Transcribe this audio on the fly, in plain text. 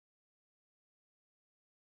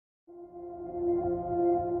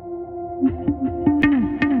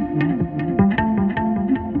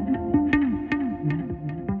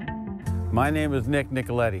My name is Nick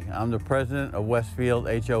Nicoletti. I'm the president of Westfield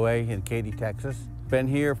HOA in Katy, Texas. Been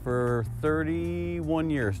here for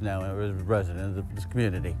 31 years now as a resident of this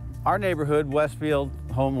community. Our neighborhood, Westfield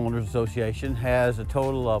Homeowners Association, has a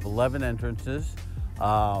total of 11 entrances.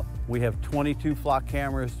 We have 22 flock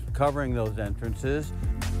cameras covering those entrances.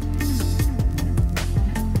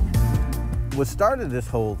 What started this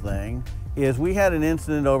whole thing is we had an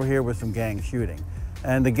incident over here with some gang shooting.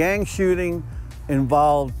 And the gang shooting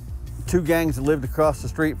involved two gangs that lived across the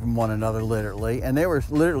street from one another, literally, and they were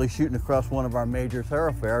literally shooting across one of our major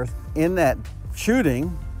thoroughfares. In that shooting,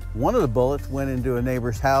 one of the bullets went into a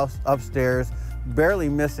neighbor's house upstairs, barely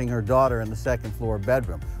missing her daughter in the second floor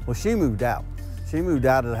bedroom. Well, she moved out. She moved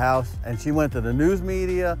out of the house and she went to the news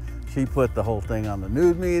media. She put the whole thing on the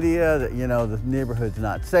news media that, you know, the neighborhood's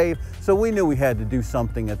not safe. So we knew we had to do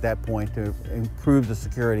something at that point to improve the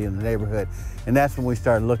security in the neighborhood. And that's when we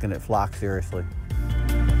started looking at flock seriously.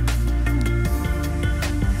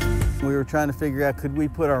 We were trying to figure out, could we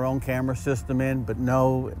put our own camera system in? But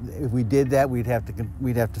no, if we did that, we'd have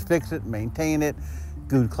to fix it, maintain it,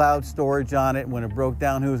 do cloud storage on it. When it broke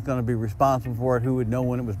down, who was going to be responsible for it? Who would know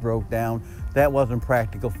when it was broke down? That wasn't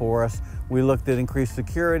practical for us. We looked at increased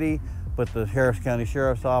security, but the Harris County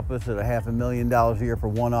Sheriff's Office at $500,000 a year for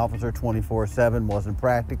one officer 24/7 wasn't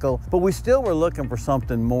practical. But we still were looking for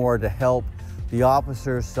something more to help the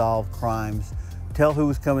officers solve crimes, tell who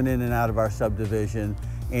was coming in and out of our subdivision,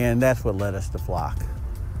 and that's what led us to Flock.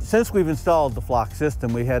 Since we've installed the Flock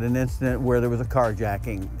system, we had an incident where there was a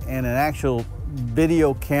carjacking, and an actual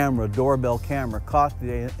video camera, doorbell camera, caught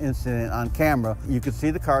the incident on camera. You could see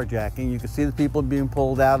the carjacking, you could see the people being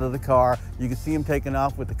pulled out of the car, you could see them taking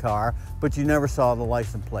off with the car, but you never saw the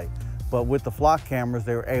license plate. But with the Flock cameras,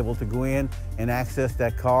 they were able to go in and access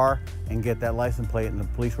that car and get that license plate, and the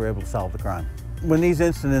police were able to solve the crime. When these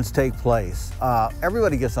incidents take place,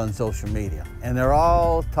 everybody gets on social media and they're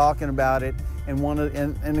all talking about it,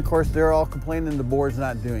 and of course they're all complaining the board's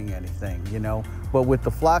not doing anything, you know. But with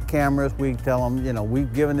the Flock cameras, we tell them, you know,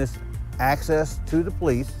 we've given this access to the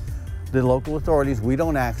police, the local authorities. We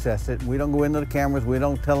don't access it. We don't go into the cameras. We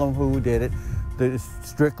don't tell them who did it. It's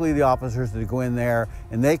strictly the officers that go in there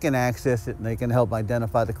and they can access it and they can help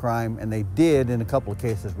identify the crime, and they did in a couple of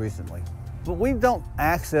cases recently. But we don't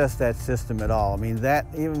access that system at all. I mean,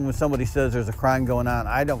 even when somebody says there's a crime going on,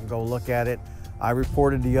 I don't go look at it. I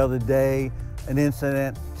reported the other day an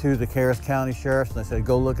incident to the Harris County Sheriff's, and I said,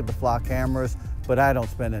 go look at the Flock cameras, but I don't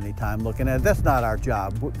spend any time looking at it. That's not our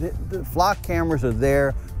job. The Flock cameras are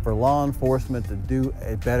there for law enforcement to do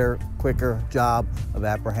a better, quicker job of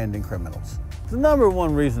apprehending criminals. The number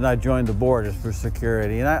one reason I joined the board is for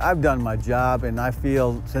security, and I've done my job, and I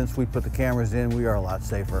feel since we put the cameras in, we are a lot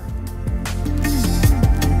safer.